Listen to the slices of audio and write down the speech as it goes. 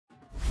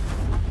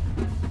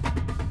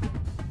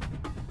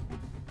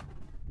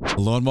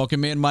Hello and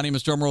welcome in. My name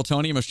is Drumroll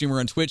Tony. I'm a streamer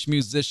on Twitch,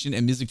 musician,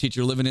 and music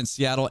teacher living in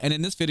Seattle. And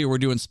in this video, we're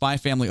doing Spy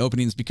Family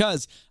openings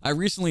because I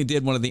recently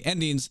did one of the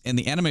endings, and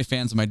the anime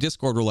fans in my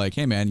Discord were like,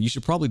 hey man, you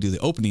should probably do the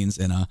openings.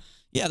 And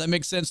yeah, that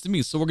makes sense to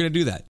me. So we're going to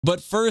do that.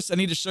 But first, I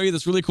need to show you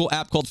this really cool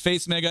app called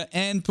FaceMega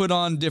and put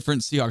on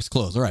different Seahawks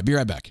clothes. All right, be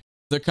right back.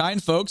 The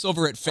kind folks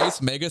over at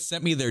FaceMega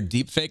sent me their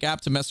deepfake app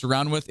to mess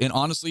around with. And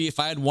honestly, if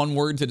I had one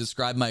word to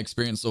describe my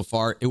experience so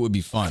far, it would be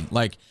fun.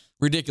 Like,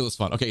 ridiculous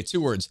fun. Okay, 2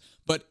 words,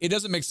 but it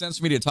doesn't make sense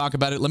for me to talk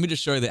about it. Let me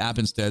just show you the app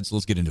instead. So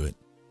let's get into it.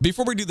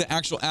 Before we do the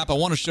actual app, I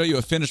want to show you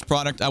a finished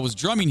product. I was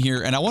drumming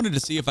here and I wanted to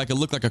see if I could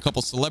look like a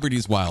couple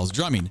celebrities while I was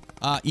drumming.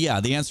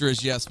 Yeah, the answer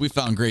is yes. We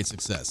found great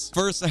success.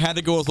 First, I had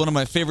to go with one of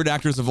my favorite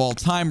actors of all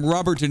time,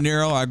 Robert De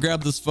Niro. I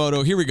grabbed this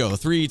photo. Here we go.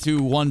 3,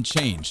 2, 1,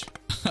 change.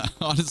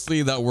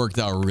 Honestly, that worked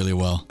out really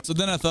well. So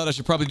then I thought I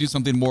should probably do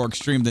something more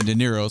extreme than De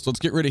Niro. So let's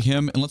get rid of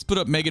him and let's put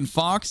up Megan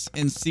Fox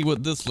and see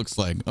what this looks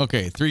like.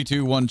 Okay, 3,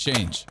 2, 1,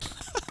 change.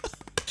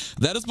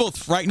 That is both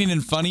frightening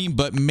and funny,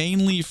 but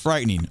mainly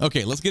frightening.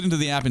 Okay, let's get into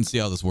the app and see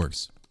how this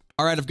works.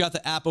 All right, I've got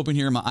the app open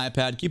here on my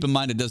iPad. Keep in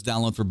mind, it does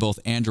download for both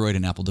Android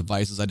and Apple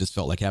devices. I just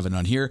felt like having it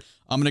on here.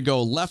 I'm going to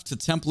go left to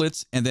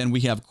templates, and then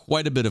we have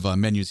quite a bit of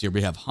menus here.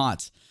 We have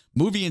hot,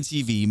 movie and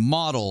TV,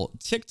 model,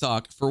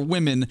 TikTok for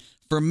women,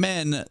 for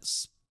men,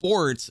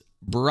 sport,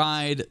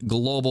 bride,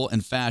 global,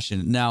 and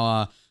fashion.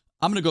 Now,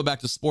 I'm going to go back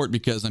to sport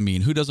because, I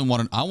mean, who doesn't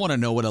want to, I want to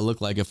know what I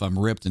look like if I'm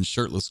ripped and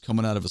shirtless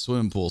coming out of a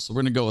swimming pool. So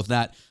we're going to go with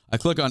that. I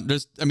click on,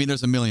 there's a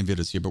million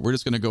videos here, but we're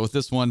just going to go with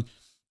this one.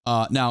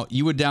 Now,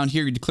 you would down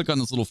here, you'd click on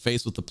this little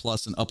face with the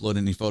plus and upload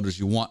any photos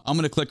you want. I'm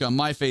going to click on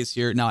my face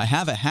here. Now, I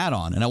have a hat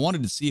on, and I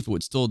wanted to see if it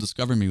would still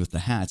discover me with the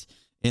hat,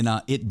 and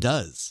it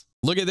does.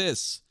 Look at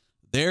this.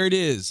 There it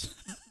is.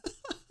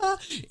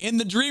 In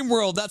the dream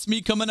world, that's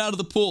me coming out of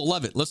the pool.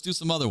 Love it. Let's do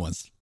some other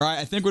ones. All right,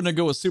 I think we're going to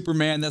go with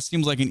Superman. That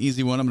seems like an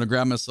easy one. I'm going to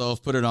grab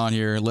myself, put it on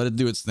here, let it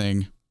do its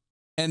thing.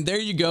 And there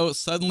you go.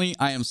 Suddenly,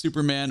 I am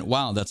Superman.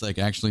 Wow, that's like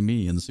actually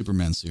me in the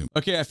Superman suit.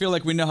 Okay, I feel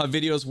like we know how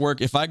videos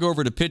work. If I go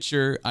over to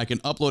picture, I can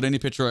upload any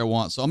picture I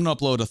want. So I'm going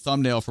to upload a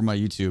thumbnail for my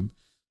YouTube.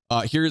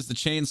 Here's the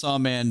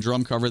Chainsaw Man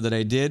drum cover that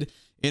I did.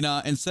 And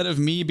instead of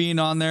me being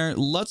on there,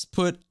 let's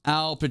put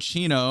Al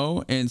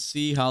Pacino and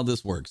see how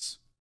this works.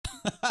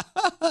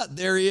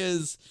 There he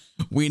is.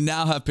 We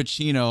now have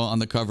Pacino on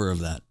the cover of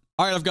that.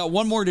 All right, I've got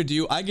one more to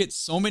do. I get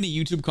so many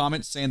YouTube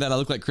comments saying that I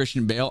look like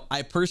Christian Bale.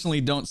 I personally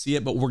don't see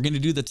it, but we're going to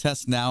do the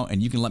test now,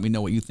 and you can let me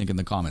know what you think in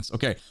the comments.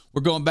 Okay,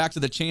 we're going back to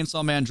the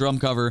Chainsaw Man drum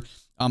cover.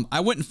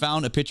 I went and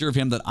found a picture of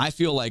him that I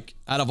feel like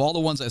out of all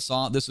the ones I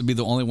saw, this would be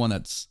the only one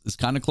that's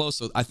kind of close.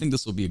 So I think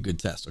this will be a good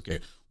test. Okay,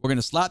 we're going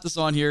to slap this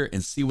on here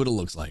and see what it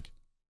looks like.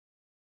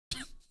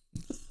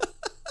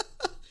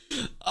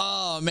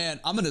 Oh, man,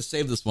 I'm going to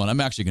save this one. I'm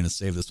actually going to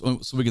save this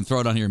one so we can throw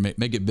it on here and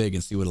make it big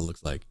and see what it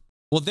looks like.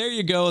 Well, there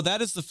you go.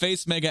 That is the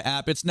FaceMega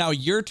app. It's now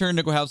your turn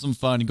to go have some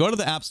fun. Go to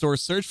the App Store,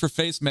 search for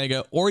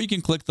FaceMega, or you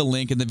can click the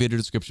link in the video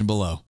description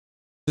below.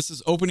 This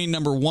is opening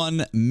number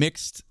 1,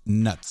 Mixed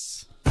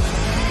Nuts.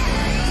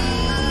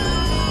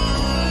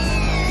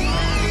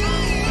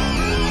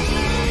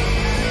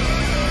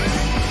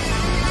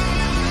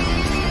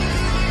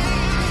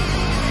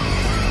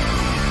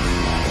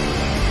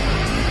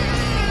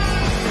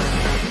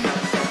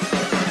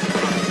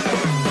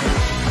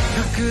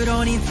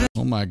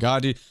 Oh my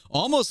God, dude.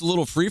 Almost a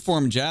little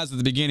freeform jazz at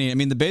the beginning. I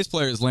mean, the bass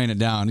player is laying it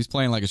down. He's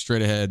playing like a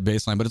straight ahead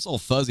bass line, but it's all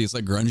fuzzy. It's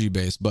like grungy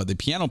bass, but the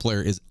piano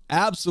player is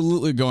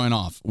absolutely going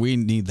off. We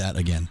need that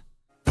again.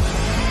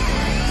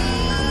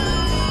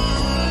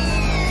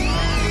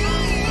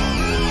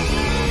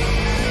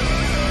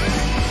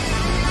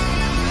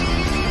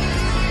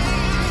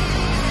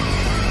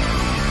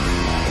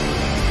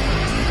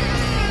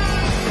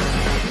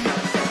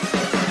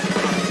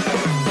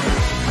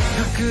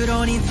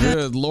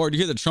 Good Lord, you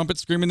hear the trumpet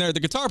screaming there. The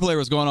guitar player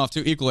was going off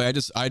too equally. I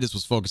just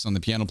was focused on the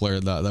piano player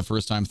the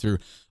first time through.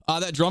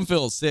 That drum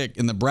fill is sick,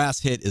 and the brass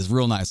hit is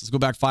real nice. Let's go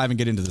back 5 and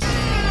get into this.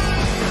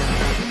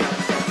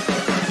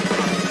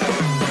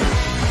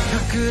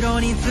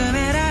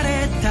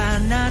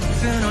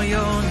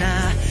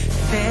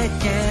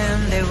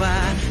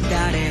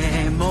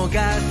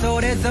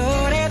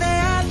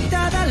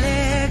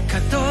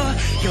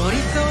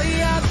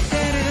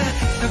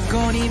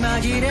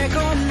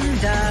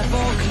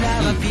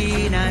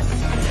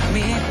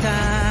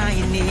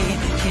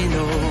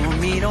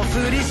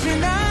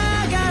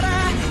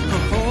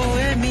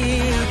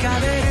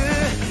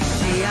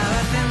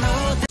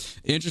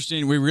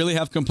 Interesting. We really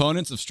have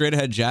components of straight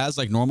ahead jazz,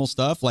 like normal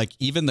stuff, like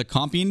even the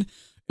comping,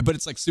 but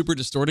it's like super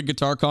distorted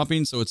guitar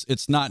comping. So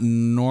it's not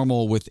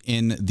normal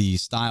within the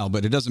style,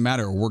 but it doesn't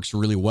matter. It works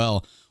really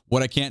well.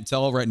 What I can't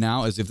tell right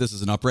now is if this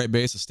is an upright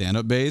bass, a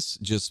stand-up bass,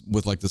 just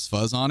with like this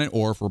fuzz on it,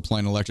 or if we're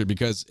playing electric,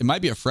 because it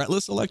might be a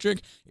fretless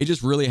electric. It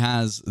just really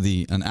has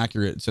an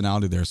accurate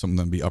tonality there. Some of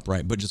them be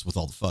upright, but just with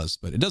all the fuzz.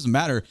 But it doesn't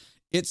matter.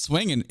 It's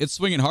swinging. It's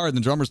swinging hard, and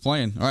the drummer's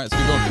playing. All right, let's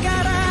keep going.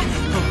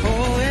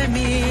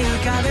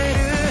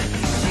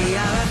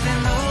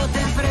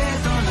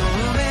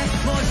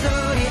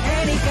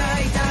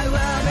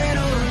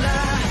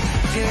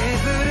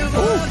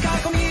 Ooh.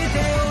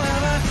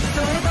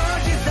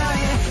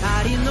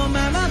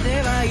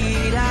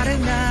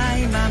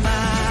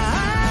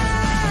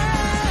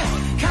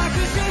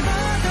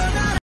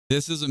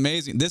 This is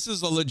amazing. This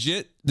is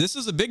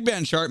a big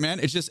band chart,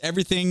 man. It's just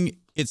everything,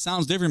 it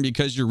sounds different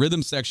because your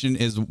rhythm section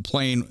is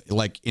playing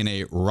like in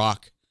a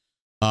rock.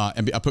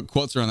 And I put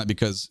quotes around that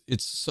because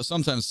it's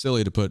sometimes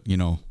silly to put, you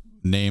know,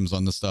 names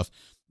on this stuff.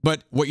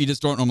 But what you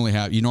just don't normally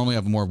have, you normally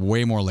have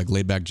way more like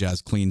laid back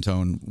jazz, clean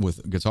tone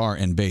with guitar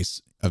and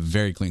bass, of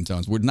very clean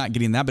tones. We're not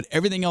getting that, but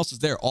everything else is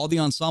there. All the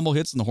ensemble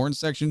hits in the horn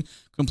section,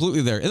 completely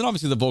there. And then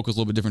obviously the vocals a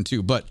little bit different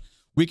too, but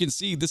we can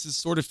see this is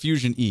sort of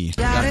fusion E.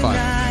 Got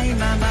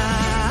 5.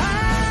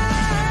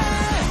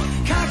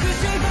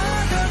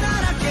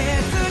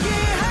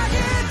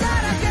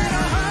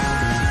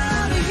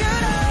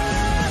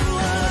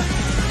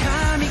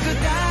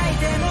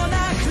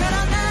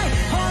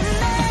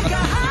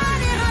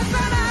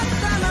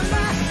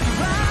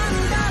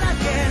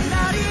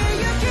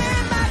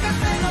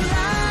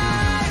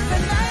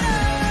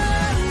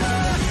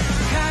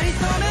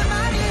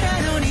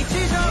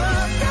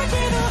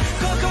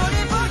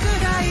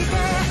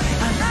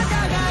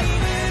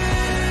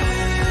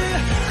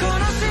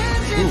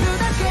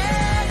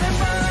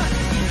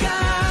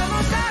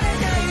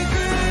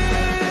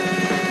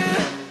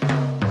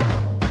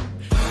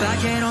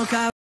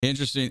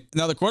 Interesting.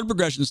 Now the chord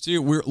progressions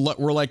too, we're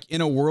like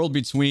in a world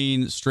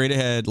between straight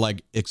ahead,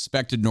 like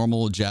expected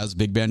normal jazz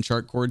big band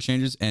chart chord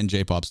changes and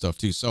J-pop stuff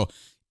too. So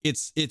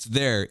it's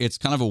there. It's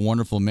kind of a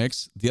wonderful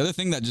mix. The other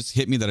thing that just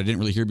hit me that I didn't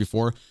really hear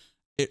before,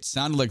 it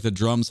sounded like the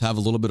drums have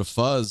a little bit of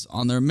fuzz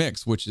on their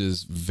mix, which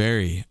is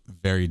very,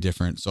 very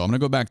different. So I'm going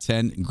to go back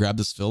 10 and grab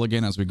this fill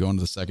again as we go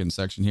into the second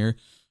section here.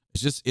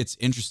 It's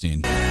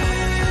interesting.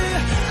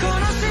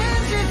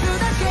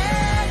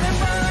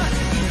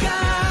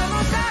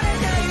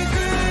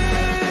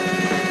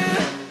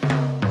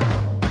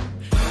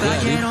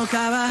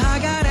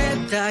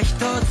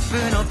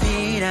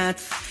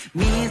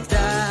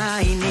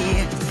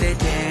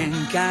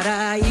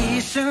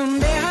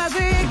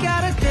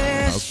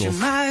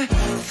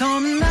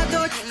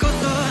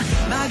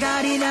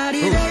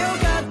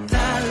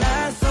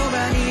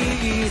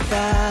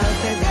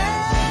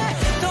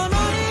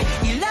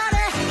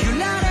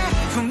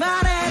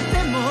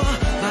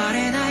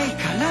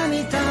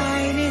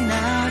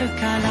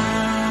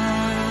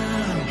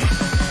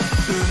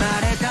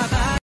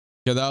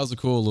 Yeah, that was a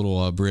cool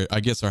little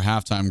I guess our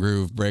halftime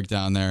groove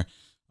breakdown there.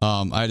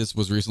 I just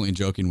was recently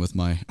joking with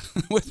my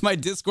with my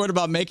Discord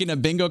about making a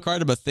bingo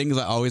card about things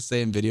I always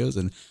say in videos,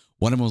 and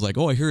one of them was like,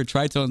 "Oh, I hear a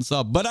tritone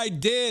sub," but I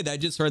did. I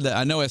just heard that.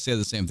 I know I say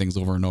the same things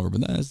over and over, but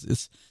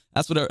that's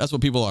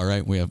what people are,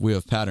 right? We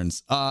have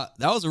patterns. That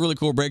was a really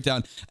cool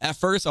breakdown. At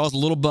first, I was a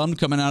little bummed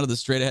coming out of the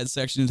straight ahead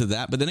section into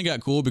that, but then it got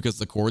cool because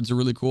the chords are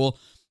really cool.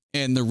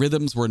 And the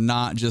rhythms were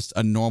not just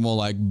a normal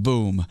like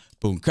boom,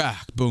 boom,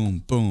 crack,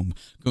 boom, boom,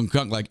 gung,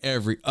 gung, like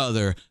every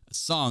other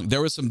song.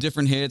 There was some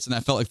different hits, and I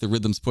felt like the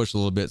rhythms pushed a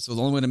little bit. So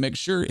the only way to make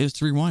sure is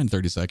to rewind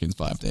 30 seconds,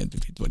 5, 10,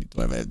 15, 20,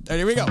 25.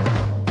 Here we go. That's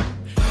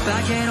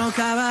where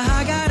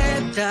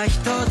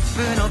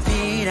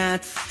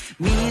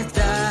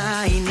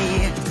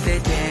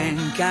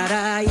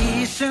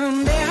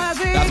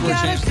it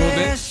changed a little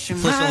bit.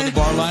 Push on the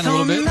bar line a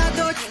little bit.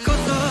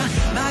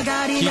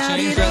 Key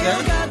change right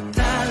there.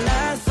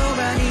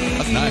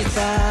 That's nice.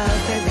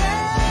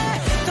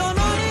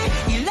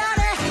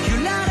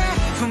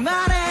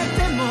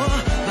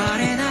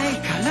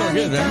 So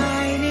good, man.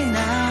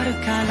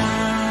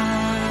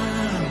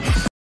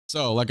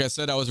 So, like I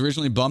said, I was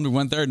originally bummed we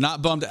went there.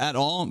 Not bummed at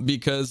all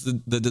because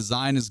the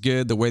design is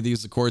good. The way they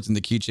use the chords and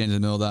the key change in the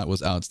middle of that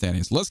was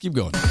outstanding. So let's keep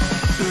going.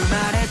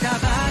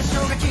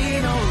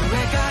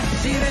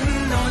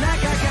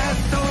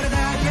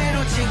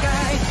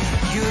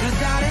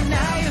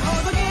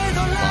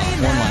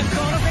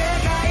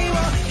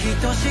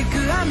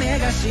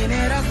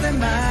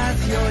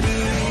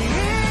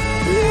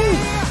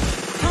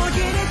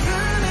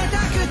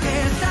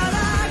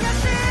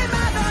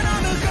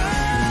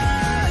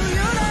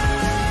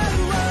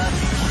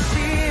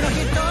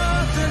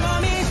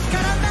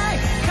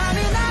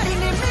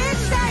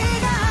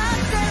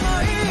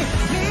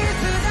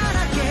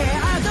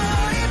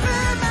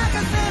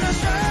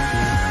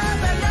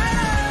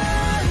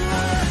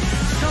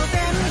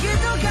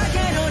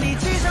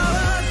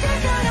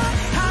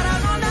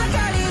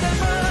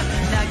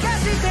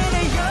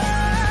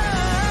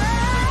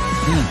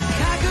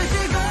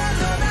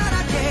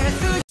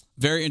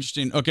 Very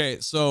interesting. Okay,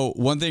 so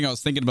one thing I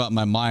was thinking about in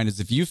my mind is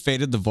if you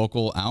faded the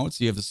vocal out,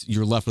 so you have this,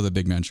 you're left with a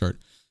big band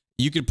chart.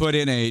 You could put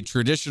in a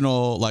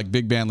traditional like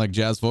big band like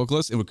jazz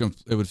vocalist, it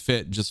would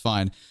fit just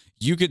fine.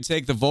 You could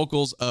take the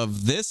vocals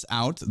of this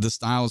out, the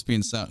style is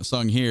being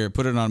sung here,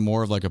 put it on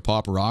more of like a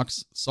pop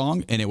rocks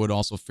song, and it would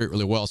also fit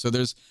really well. So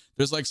there's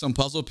like some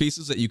puzzle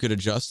pieces that you could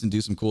adjust and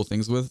do some cool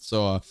things with.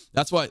 So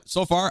that's why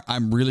so far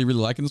I'm really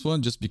liking this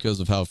one just because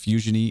of how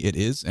fusion-y it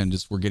is, and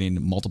just we're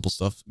getting multiple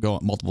stuff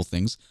going, multiple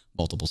things,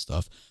 multiple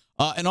stuff.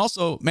 And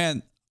also,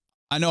 man,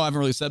 I know I haven't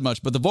really said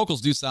much, but the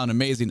vocals do sound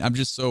amazing. I'm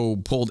just so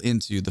pulled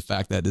into the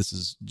fact that this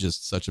is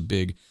just such a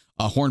big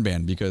horn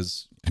band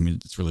because, I mean,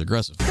 it's really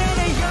aggressive. Keep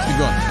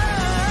going.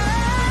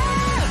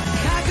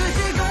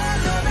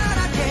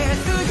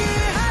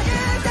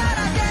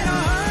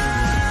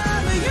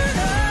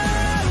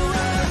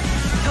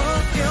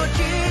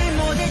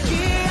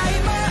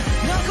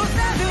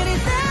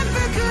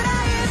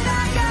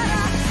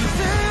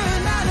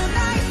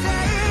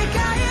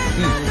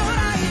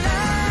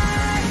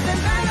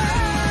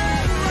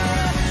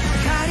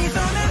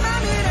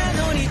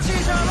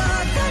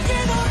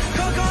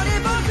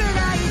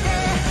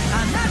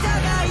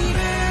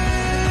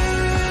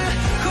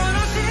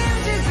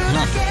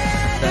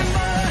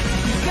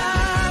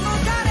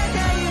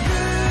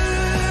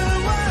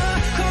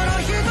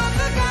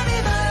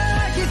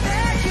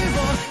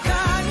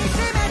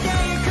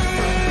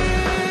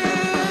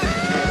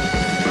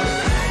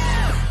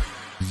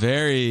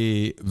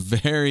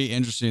 very, very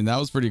interesting. That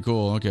was pretty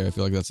cool. Okay, I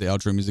feel like that's the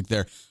outro music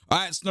there. All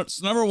right, so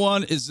number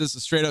one is just a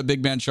straight up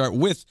big band chart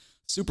with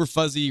super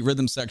fuzzy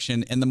rhythm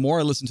section. And the more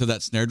I listen to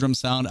that snare drum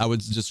sound, I would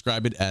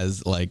describe it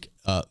as like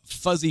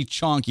fuzzy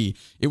chonky.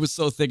 It was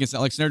so thick. It's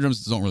not like snare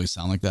drums don't really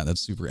sound like that.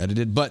 That's super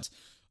edited, but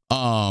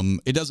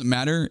it doesn't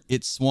matter.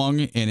 It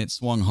swung and it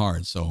swung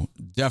hard. So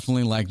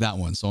definitely like that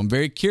one. So I'm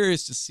very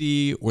curious to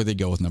see where they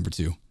go with number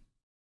two.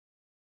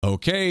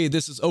 Okay,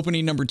 this is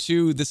opening number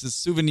two. This is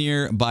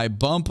Souvenir by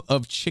Bump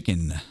of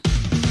Chicken.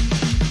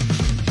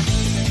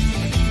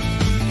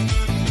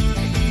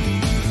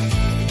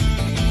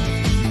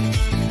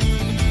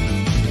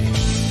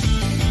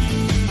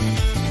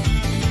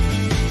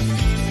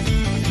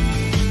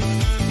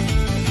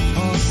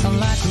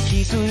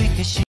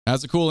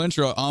 That's a cool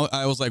intro.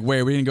 I was like,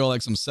 wait, we didn't go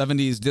like some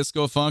 70s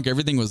disco funk.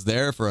 Everything was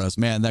there for us.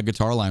 Man, that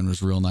guitar line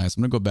was real nice.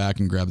 I'm going to go back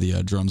and grab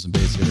the drums and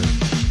bass here.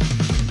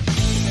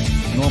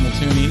 Normal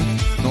tuning,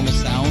 normal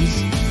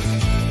sounds.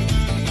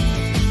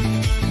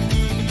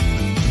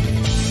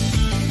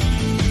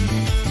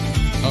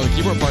 Oh, the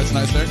keyboard part's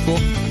nice there. Cool.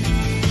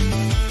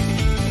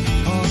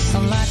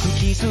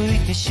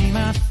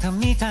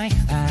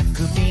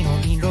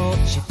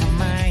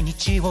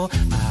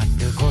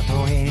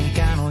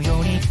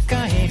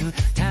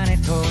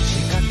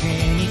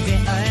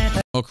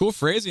 Oh, cool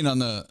phrasing on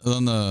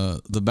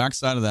the back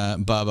side of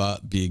that.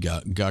 Baba be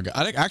gaga.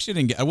 I actually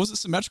didn't get. Was it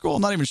symmetrical?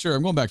 I'm not even sure.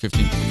 I'm going back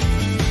 15.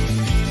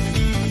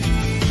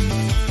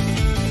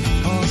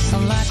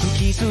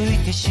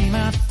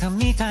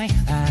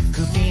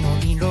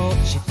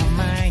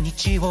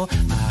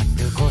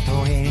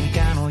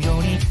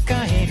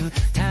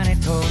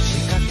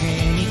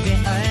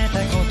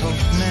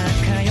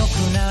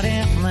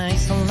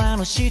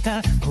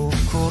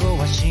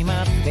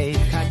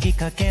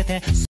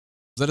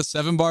 Is that a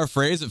 7-bar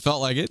phrase? It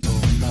felt like it.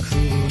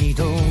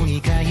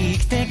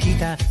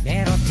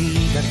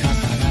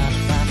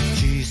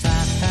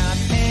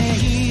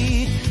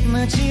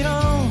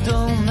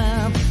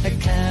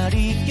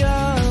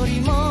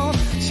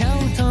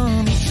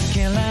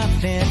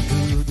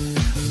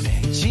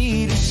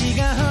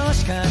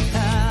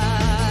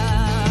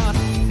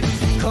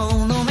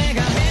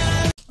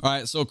 All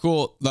right, so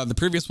cool. The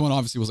previous one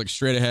obviously was like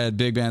straight ahead,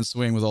 big band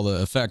swing with all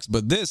the effects,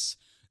 but this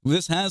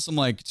has some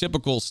like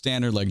typical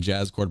standard like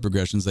jazz chord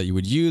progressions that you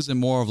would use and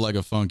more of like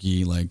a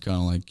funky, like kind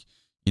of like,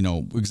 you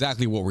know,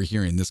 exactly what we're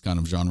hearing, this kind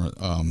of genre.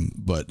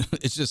 But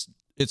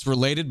it's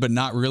related, but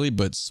not really,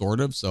 but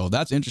sort of. So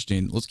that's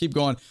interesting. Let's keep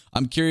going.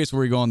 I'm curious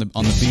where we go on the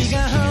beat.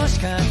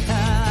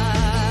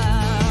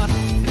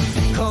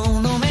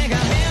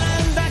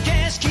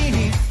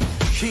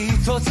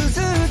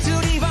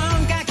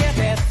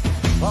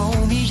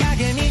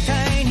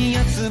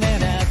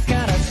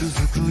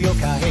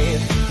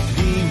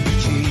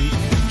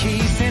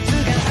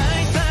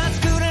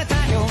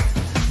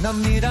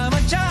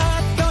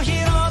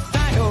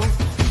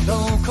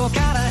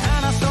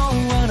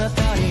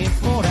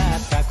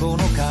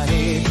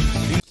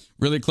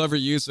 Really clever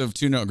use of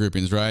 2-note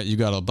groupings, right? You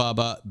got a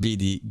baba,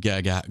 bidi,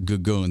 gaga,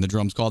 gugu, and the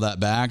drums call that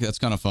back. That's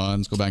kind of fun.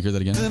 Let's go back and hear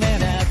that again.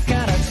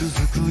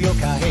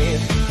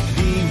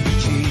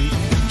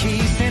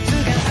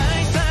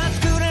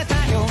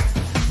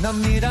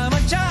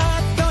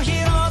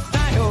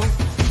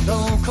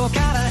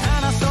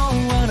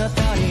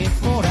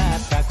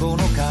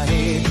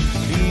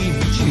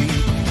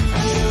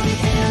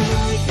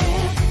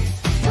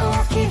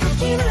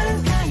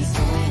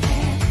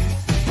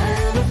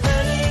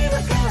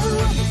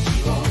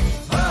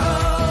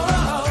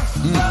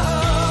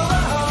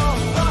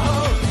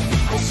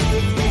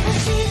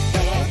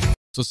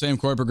 So same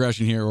chord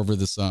progression here over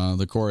this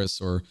the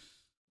chorus or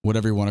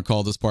whatever you want to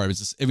call this part. It's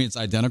just, I mean, it's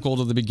identical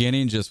to the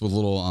beginning, just with a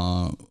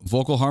little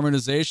vocal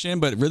harmonization,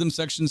 but rhythm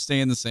sections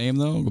staying the same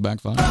though. Go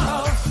back 5.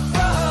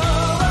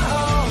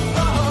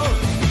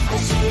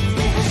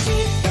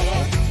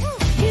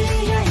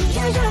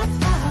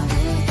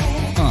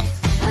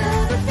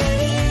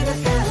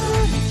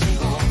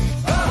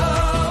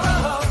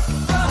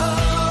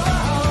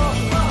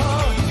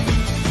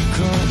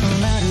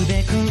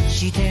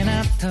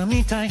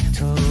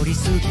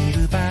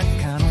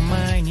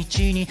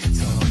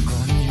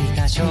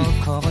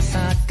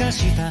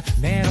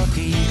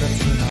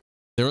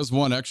 There was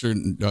one extra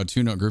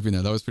 2-note grouping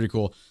there. That was pretty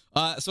cool.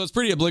 So it's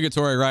pretty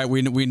obligatory, right?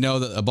 We know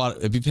that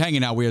about, if you're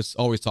hanging out, we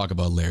always talk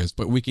about layers,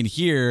 but we can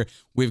hear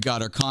we've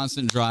got our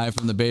constant drive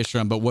from the bass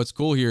drum. But what's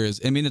cool here is,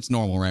 I mean, it's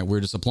normal, right?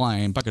 We're just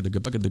applying on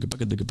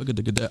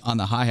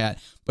the hi-hat,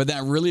 but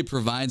that really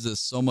provides us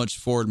so much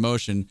forward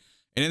motion.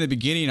 And in the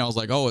beginning, I was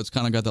like, oh, it's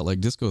kind of got that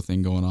like disco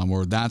thing going on,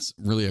 where that's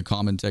really a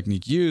common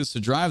technique used to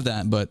drive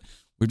that. But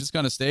we've just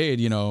kind of stayed,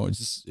 you know,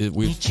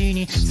 we've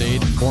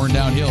stayed pouring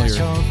downhill here.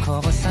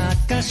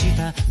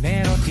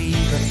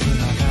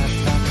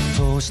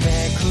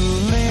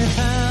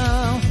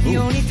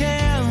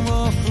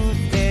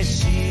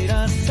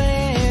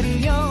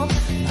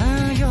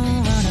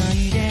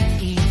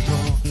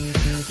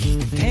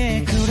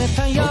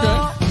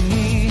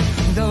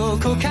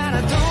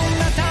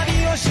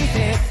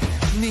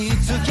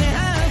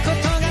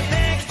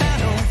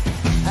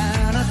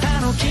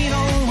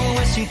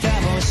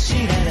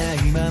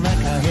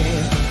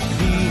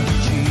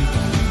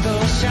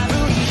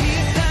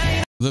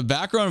 The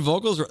background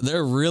vocals,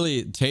 they're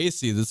really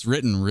tasty. This is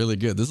written really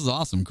good. This is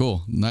awesome.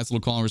 Cool. Nice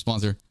little call and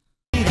response here.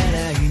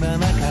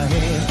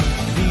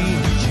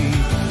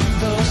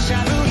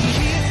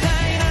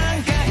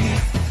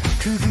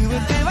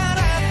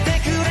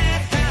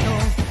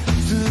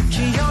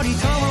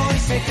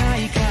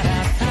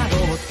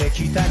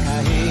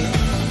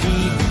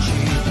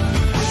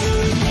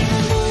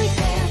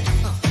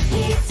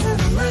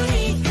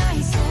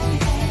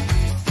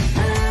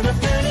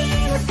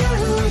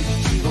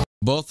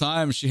 Both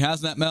times she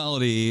has that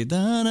melody.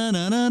 Da, na,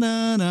 na, na,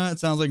 na, na. It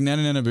sounds like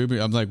Nana Nana Boo Boo.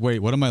 I'm like, wait,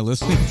 what am I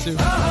listening to?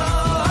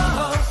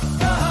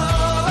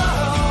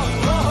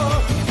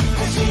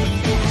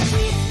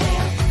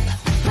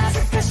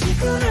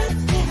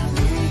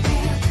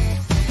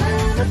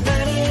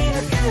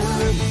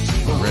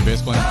 Red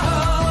bass playing.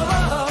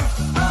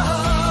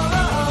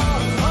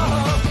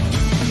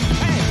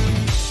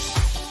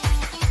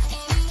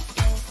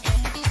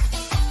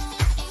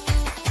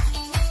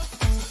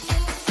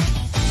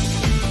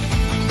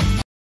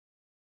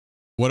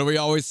 What do we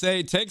always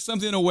say? Take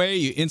something away,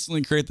 you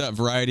instantly create that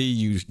variety.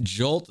 You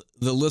jolt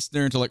the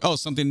listener into like, oh,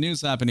 something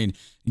new's happening.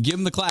 Give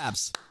them the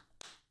claps.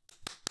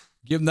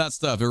 Give them that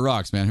stuff. It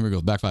rocks, man. Here we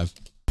go. Back five.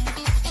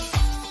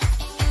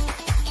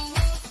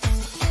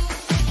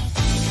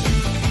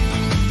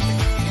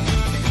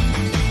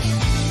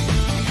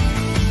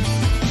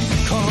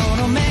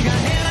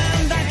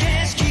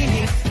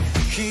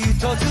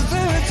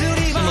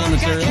 Similar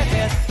material.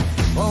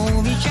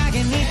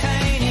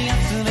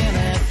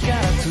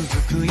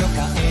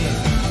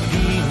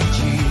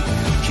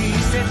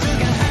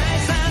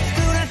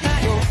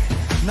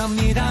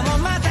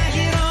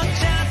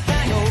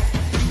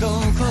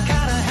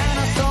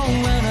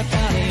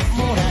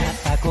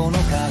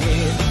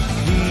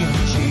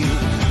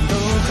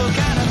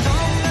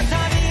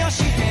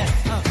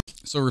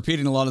 So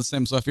repeating a lot of the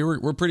same stuff here.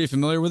 We're pretty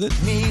familiar with it.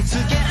 Oh,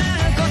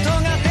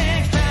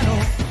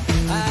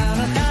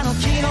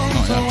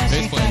 yeah.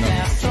 Bass playing though.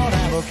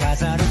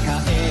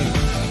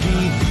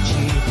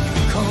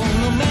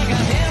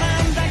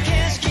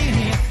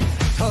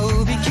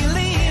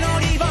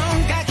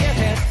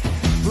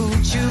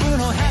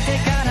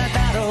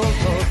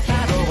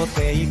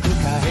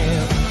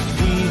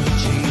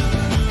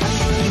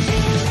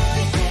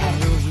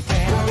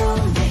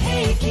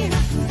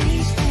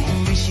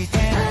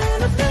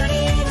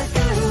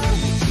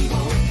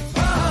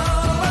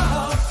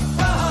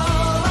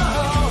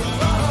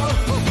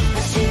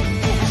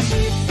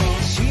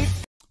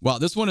 Wow,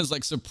 this one is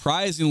like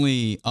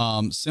surprisingly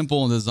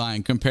simple in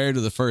design compared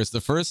to the first. The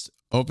first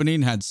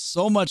opening had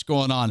so much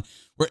going on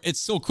where it's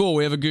so cool.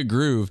 We have a good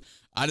groove.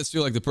 I just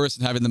feel like the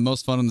person having the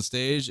most fun on the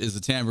stage is the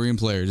tambourine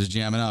player just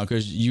jamming out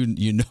because you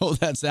know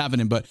that's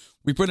happening. But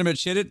we pretty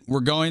much hit it. We're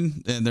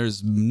going, and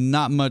there's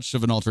not much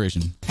of an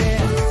alteration.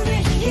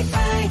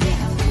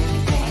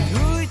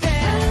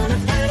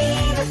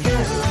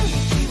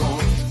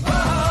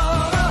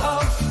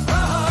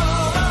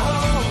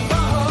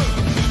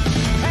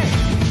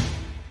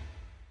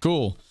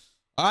 Cool.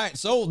 All right,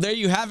 so there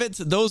you have it.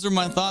 Those are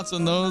my thoughts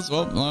on those.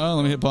 Well,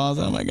 let me hit pause.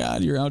 Oh my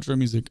God, your outro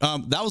music.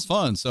 That was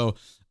fun. So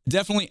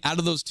definitely out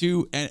of those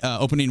two,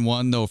 opening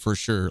one though for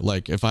sure.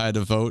 Like if I had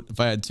to vote, if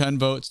I had 10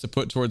 votes to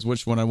put towards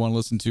which one I want to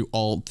listen to,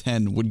 all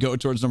 10 would go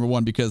towards number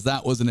one because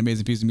that was an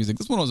amazing piece of music.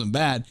 This one wasn't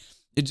bad.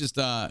 It just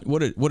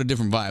what a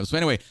different vibe. So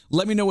anyway,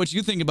 let me know what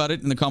you think about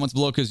it in the comments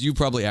below because you've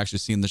probably actually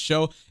seen the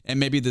show and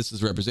maybe this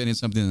is representing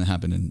something that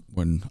happened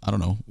when I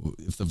don't know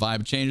if the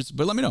vibe changes.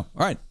 But let me know.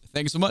 All right,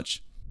 thank you so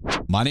much.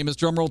 My name is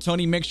Drumroll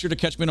Tony. Make sure to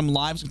catch me when I'm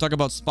live so we can talk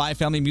about Spy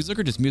Family music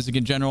or just music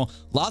in general.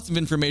 Lots of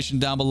information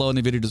down below in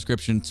the video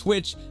description.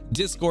 Twitch,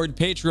 Discord,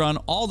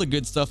 Patreon, all the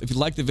good stuff. If you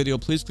like the video,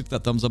 please click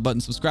that thumbs up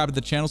button. Subscribe to the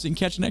channel so you can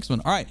catch the next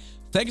one. All right.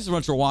 Thank you so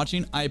much for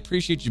watching. I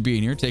appreciate you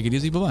being here. Take it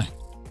easy.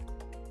 Bye-bye.